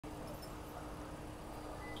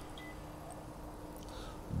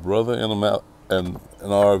Brother in an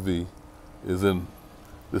RV is in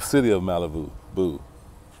the city of Malibu. Boo.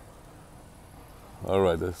 All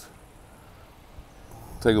right, let's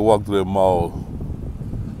take a walk through the mall.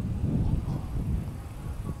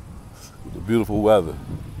 The beautiful weather.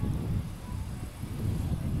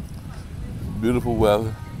 Beautiful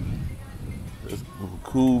weather. There's a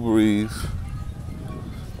cool breeze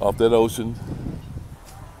off that ocean.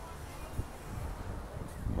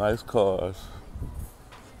 Nice cars.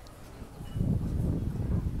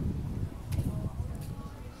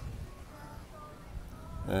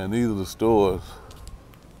 And these are the stores.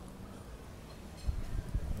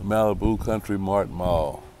 Malibu Country Mart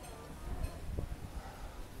Mall.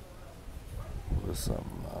 There's something.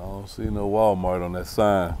 I don't see no Walmart on that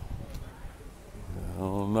sign. I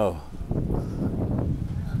don't know.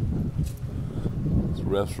 It's a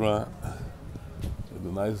restaurant with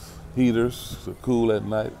the nice heaters to cool at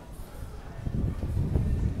night.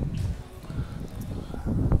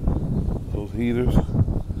 Those heaters.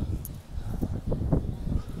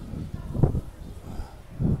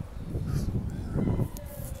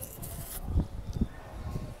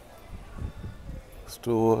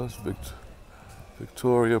 Stores,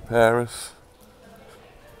 Victoria, Paris.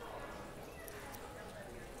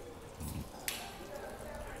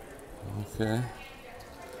 Okay.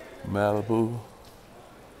 Malibu,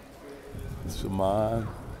 Shaman,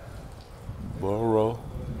 Borough.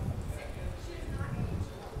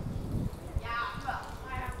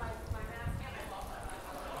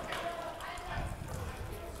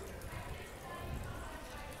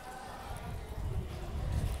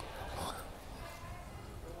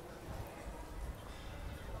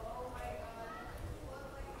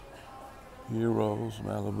 Heroes,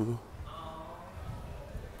 Malibu.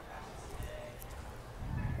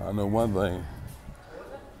 I know one thing.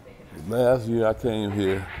 Last year I came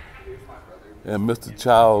here and Mr.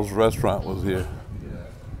 Child's restaurant was here.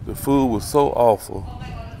 The food was so awful.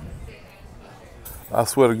 I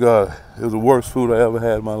swear to God, it was the worst food I ever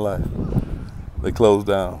had in my life. They closed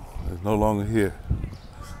down. It's no longer here.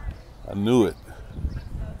 I knew it.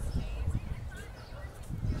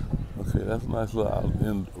 Okay, that's a nice little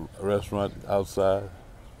in restaurant outside,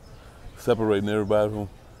 separating everybody from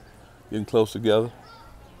getting close together.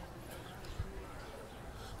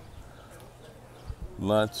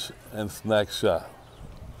 Lunch and snack shop.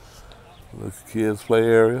 Look, kids play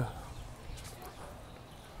area.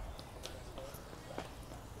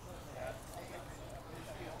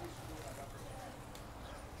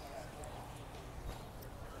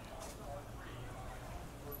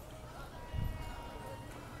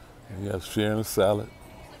 And you got sharing a salad.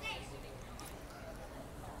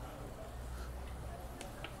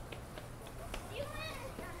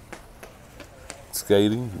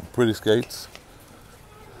 Skating, pretty skates.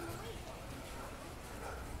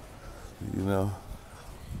 You know,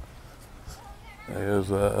 there's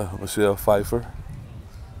Michelle Pfeiffer.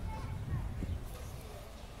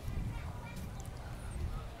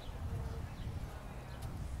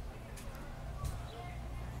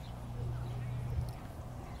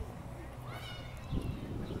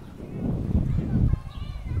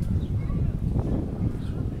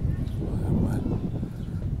 My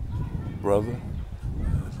brother,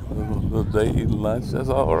 little day eating lunch, that's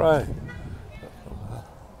all right.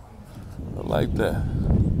 I like that.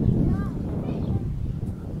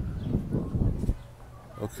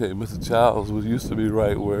 Okay, Mr. Childs was used to be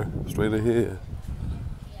right where, straight ahead.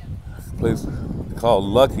 A place called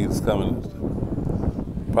Lucky's coming,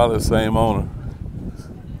 probably the same owner.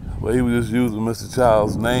 But he was just using Mr.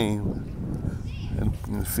 Childs' name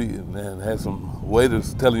and had some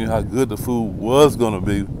waiters telling you how good the food was gonna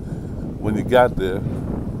be when you got there.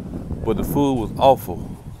 But the food was awful.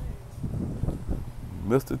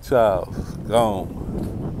 Mr. Childs, gone.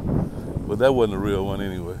 But that wasn't a real one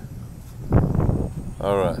anyway.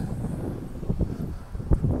 All right.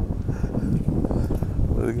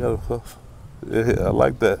 Yeah, I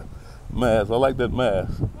like that mask. I like that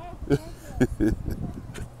mask.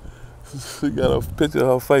 She got a picture of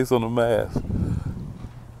her face on the mask.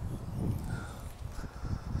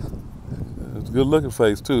 It's a good looking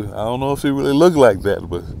face too. I don't know if she really looked like that,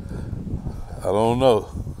 but I don't know.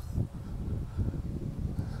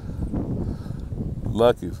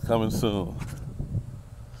 Lucky's coming soon.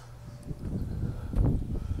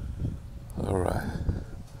 All right.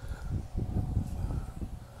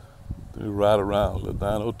 We ride around the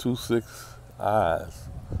 9026 Eyes.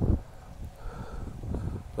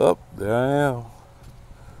 Up there I am.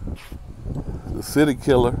 The city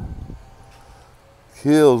killer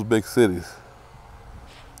kills big cities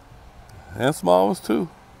and small ones too.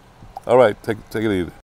 All right, take it easy.